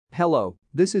Hello,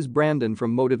 this is Brandon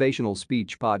from Motivational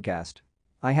Speech Podcast.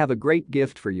 I have a great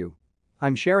gift for you.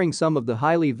 I'm sharing some of the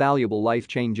highly valuable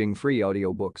life-changing free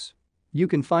audiobooks. You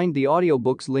can find the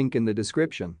audiobooks link in the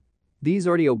description. These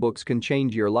audiobooks can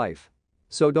change your life.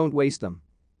 So don't waste them.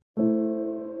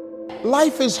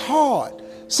 Life is hard.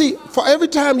 See, for every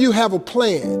time you have a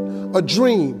plan, a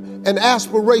dream, an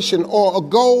aspiration, or a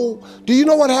goal, do you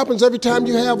know what happens every time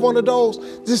you have one of those?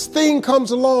 This thing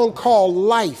comes along called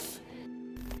life.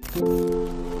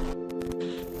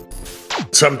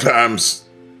 Sometimes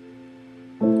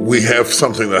we have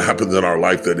something that happens in our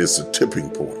life that is a tipping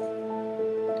point.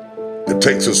 It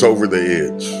takes us over the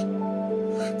edge.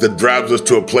 That drives us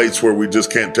to a place where we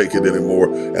just can't take it anymore,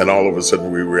 and all of a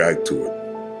sudden we react to it.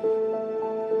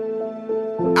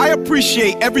 I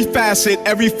appreciate every facet,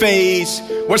 every phase,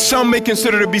 what some may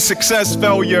consider to be success,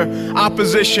 failure,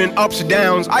 opposition, ups,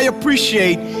 downs. I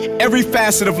appreciate every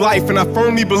facet of life, and I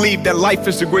firmly believe that life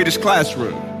is the greatest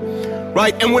classroom,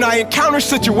 right? And when I encounter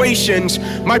situations,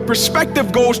 my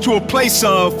perspective goes to a place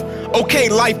of, okay,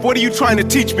 life, what are you trying to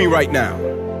teach me right now?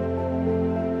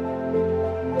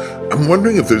 I'm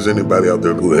wondering if there's anybody out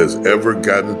there who has ever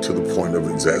gotten to the point of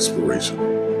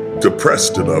exasperation,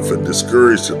 depressed enough and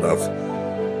discouraged enough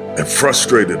and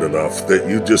frustrated enough that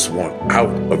you just want out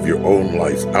of your own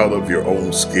life, out of your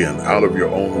own skin, out of your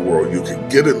own world. You can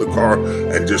get in the car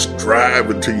and just drive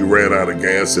until you ran out of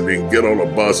gas, and then get on a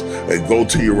bus and go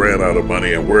till you ran out of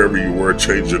money, and wherever you were,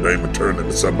 change your name and turn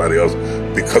into somebody else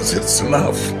because it's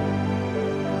enough.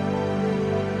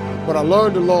 But I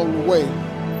learned along the way,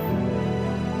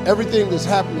 everything that's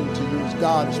happening to you is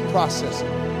God is processing.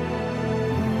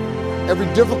 Every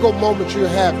difficult moment you're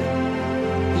having,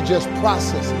 He just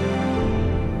processing.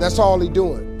 That's all He's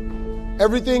doing.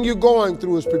 Everything you're going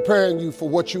through is preparing you for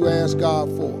what you ask God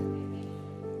for.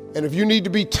 And if you need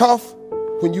to be tough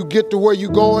when you get to where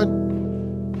you're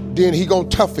going, then He gonna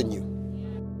toughen you.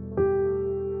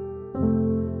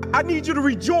 I need you to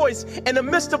rejoice in the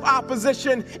midst of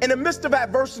opposition, in the midst of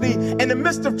adversity, in the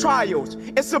midst of trials.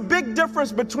 It's a big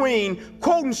difference between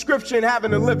quoting scripture and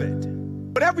having to live it.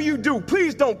 Whatever you do,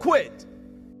 please don't quit.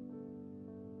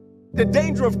 The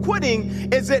danger of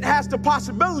quitting is it has the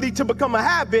possibility to become a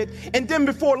habit, and then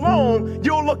before long,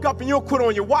 you'll look up and you'll quit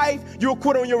on your wife, you'll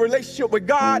quit on your relationship with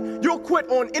God, you'll quit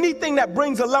on anything that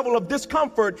brings a level of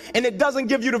discomfort, and it doesn't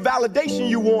give you the validation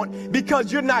you want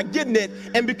because you're not getting it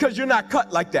and because you're not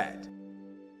cut like that.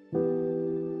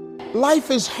 Life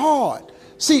is hard.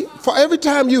 See, for every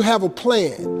time you have a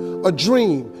plan, a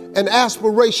dream, an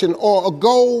aspiration, or a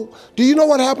goal, do you know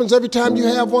what happens every time you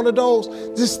have one of those?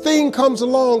 This thing comes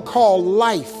along called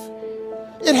life.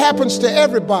 It happens to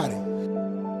everybody.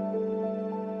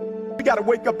 We got to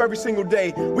wake up every single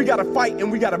day. We got to fight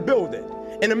and we got to build it.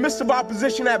 In the midst of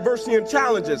opposition, adversity, and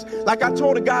challenges, like I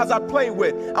told the guys I played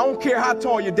with, I don't care how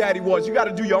tall your daddy was, you got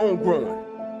to do your own growing.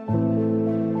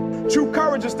 True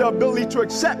courage is the ability to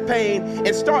accept pain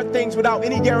and start things without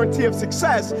any guarantee of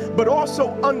success, but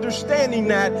also understanding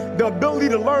that the ability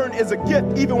to learn is a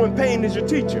gift even when pain is your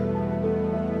teacher.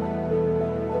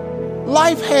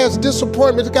 Life has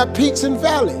disappointments, it's got peaks and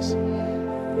valleys.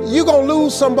 You're gonna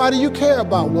lose somebody you care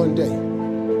about one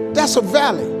day. That's a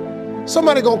valley.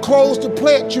 Somebody gonna close the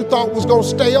plant you thought was gonna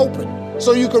stay open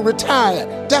so you can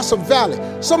retire. That's a valley.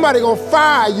 Somebody gonna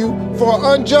fire you for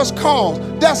an unjust cause.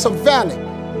 That's a valley.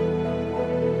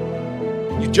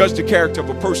 You judge the character of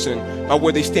a person by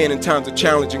where they stand in times of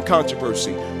challenge and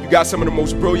controversy. You got some of the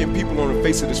most brilliant people on the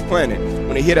face of this planet.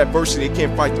 When they hit adversity, they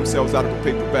can't fight themselves out of a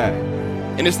paper bag.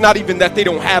 And it's not even that they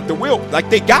don't have the will,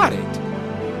 like they got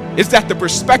it. It's that the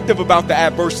perspective about the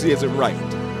adversity isn't right.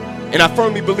 And I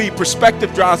firmly believe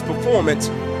perspective drives performance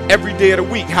every day of the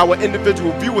week. How an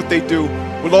individual view what they do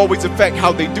will always affect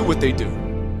how they do what they do.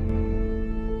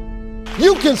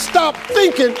 You can stop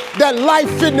thinking that life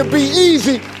finna be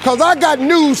easy, because I got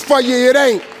news for you, it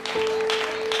ain't.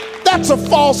 That's a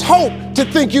false hope to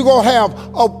think you're gonna have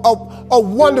a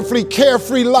wonderfully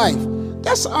carefree life.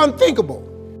 That's unthinkable.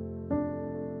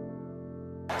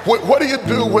 What do you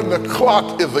do when the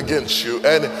clock is against you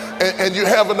and you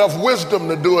have enough wisdom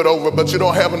to do it over, but you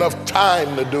don't have enough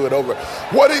time to do it over?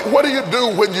 What do you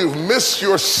do when you've missed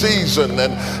your season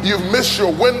and you've missed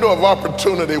your window of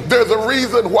opportunity? There's a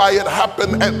reason why it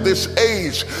happened at this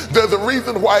age. There's a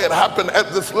reason why it happened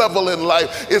at this level in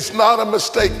life. It's not a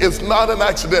mistake. It's not an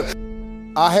accident.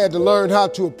 I had to learn how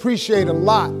to appreciate a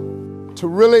lot. To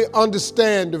really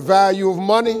understand the value of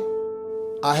money,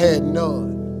 I had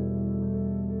none.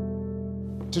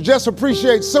 To just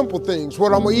appreciate simple things,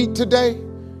 what I'm gonna eat today,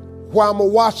 where I'm gonna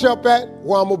wash up at,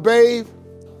 where I'm gonna bathe,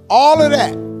 all of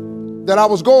that I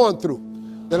was going through,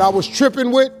 that I was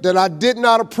tripping with, that I did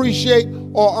not appreciate,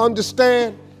 or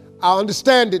understand, I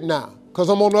understand it now because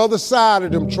I'm on the other side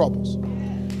of them troubles.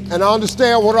 And I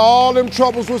understand what all them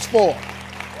troubles was for.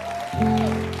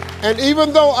 And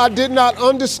even though I did not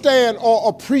understand or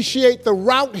appreciate the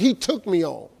route he took me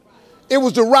on, it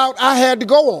was the route I had to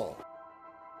go on.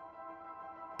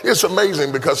 It's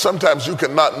amazing because sometimes you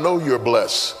cannot know you're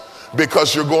blessed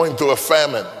because you're going through a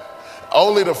famine,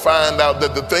 only to find out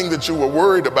that the thing that you were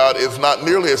worried about is not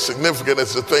nearly as significant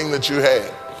as the thing that you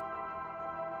had.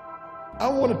 I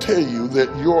want to tell you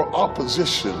that your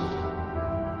opposition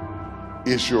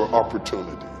is your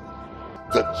opportunity.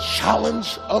 The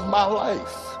challenge of my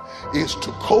life is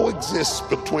to coexist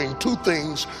between two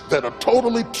things that are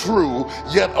totally true,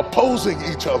 yet opposing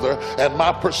each other, and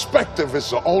my perspective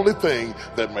is the only thing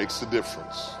that makes the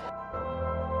difference.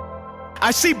 I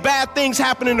see bad things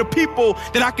happening to people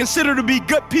that I consider to be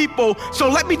good people, so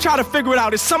let me try to figure it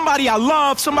out. It's somebody I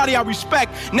love, somebody I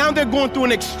respect. Now they're going through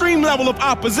an extreme level of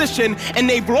opposition, and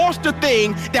they've lost the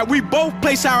thing that we both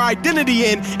place our identity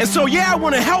in. And so, yeah, I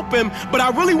want to help him, but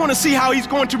I really want to see how he's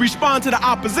going to respond to the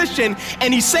opposition,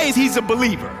 and he says he's a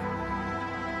believer.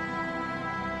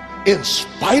 In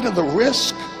spite of the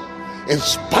risk, in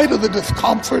spite of the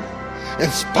discomfort, in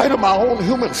spite of my own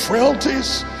human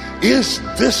frailties, is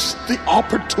this the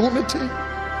opportunity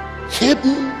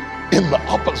hidden in the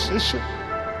opposition?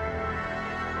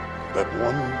 That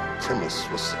one premise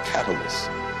was the catalyst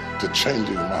to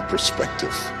changing my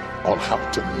perspective on how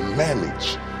to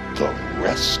manage the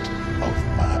rest of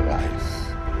my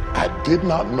life. I did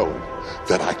not know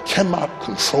that I cannot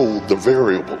control the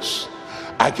variables.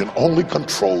 I can only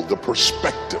control the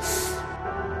perspective.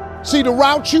 See, the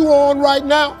route you on right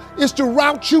now is the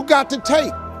route you got to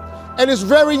take. And it's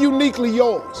very uniquely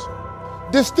yours.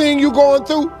 This thing you going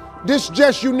through, this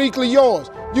just uniquely yours.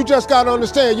 You just got to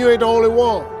understand you ain't the only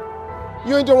one.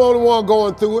 You ain't the only one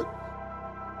going through it.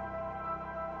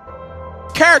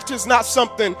 Character is not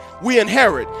something we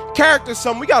inherit. Character is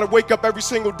something we got to wake up every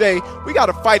single day. We got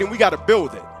to fight and we got to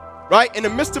build it, right? In the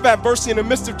midst of adversity, in the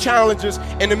midst of challenges,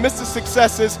 in the midst of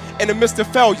successes, in the midst of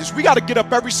failures, we got to get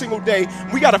up every single day.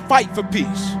 We got to fight for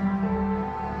peace.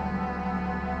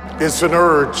 It's an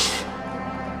urge.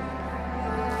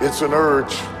 It's an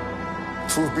urge.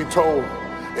 Truth be told,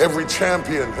 every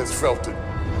champion has felt it.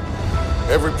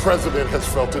 Every president has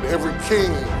felt it. Every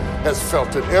king has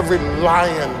felt it. Every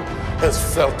lion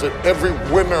has felt it. Every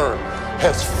winner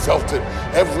has felt it.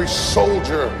 Every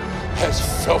soldier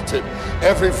has felt it.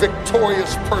 Every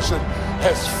victorious person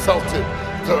has felt it.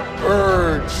 The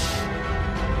urge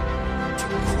to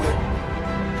quit.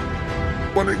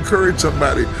 I want to encourage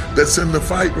somebody that's in the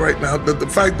fight right now that the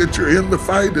fact that you're in the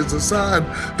fight is a sign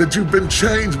that you've been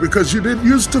changed because you didn't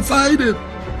used to fight it.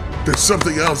 There's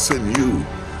something else in you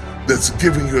that's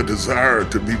giving you a desire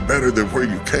to be better than where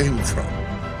you came from,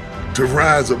 to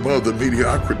rise above the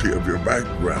mediocrity of your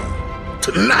background.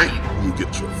 Tonight, you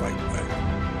get your fight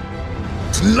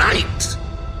back. Tonight,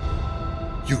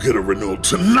 you get a renewal.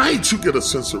 Tonight, you get a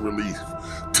sense of relief.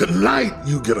 Tonight,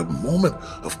 you get a moment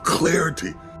of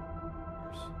clarity.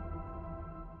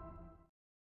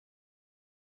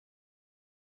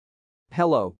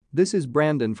 Hello, this is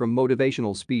Brandon from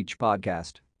Motivational Speech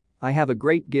Podcast. I have a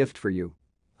great gift for you.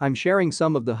 I'm sharing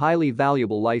some of the highly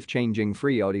valuable life-changing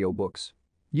free audiobooks.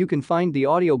 You can find the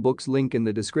audiobooks link in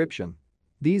the description.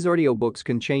 These audiobooks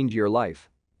can change your life.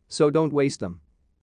 So don't waste them.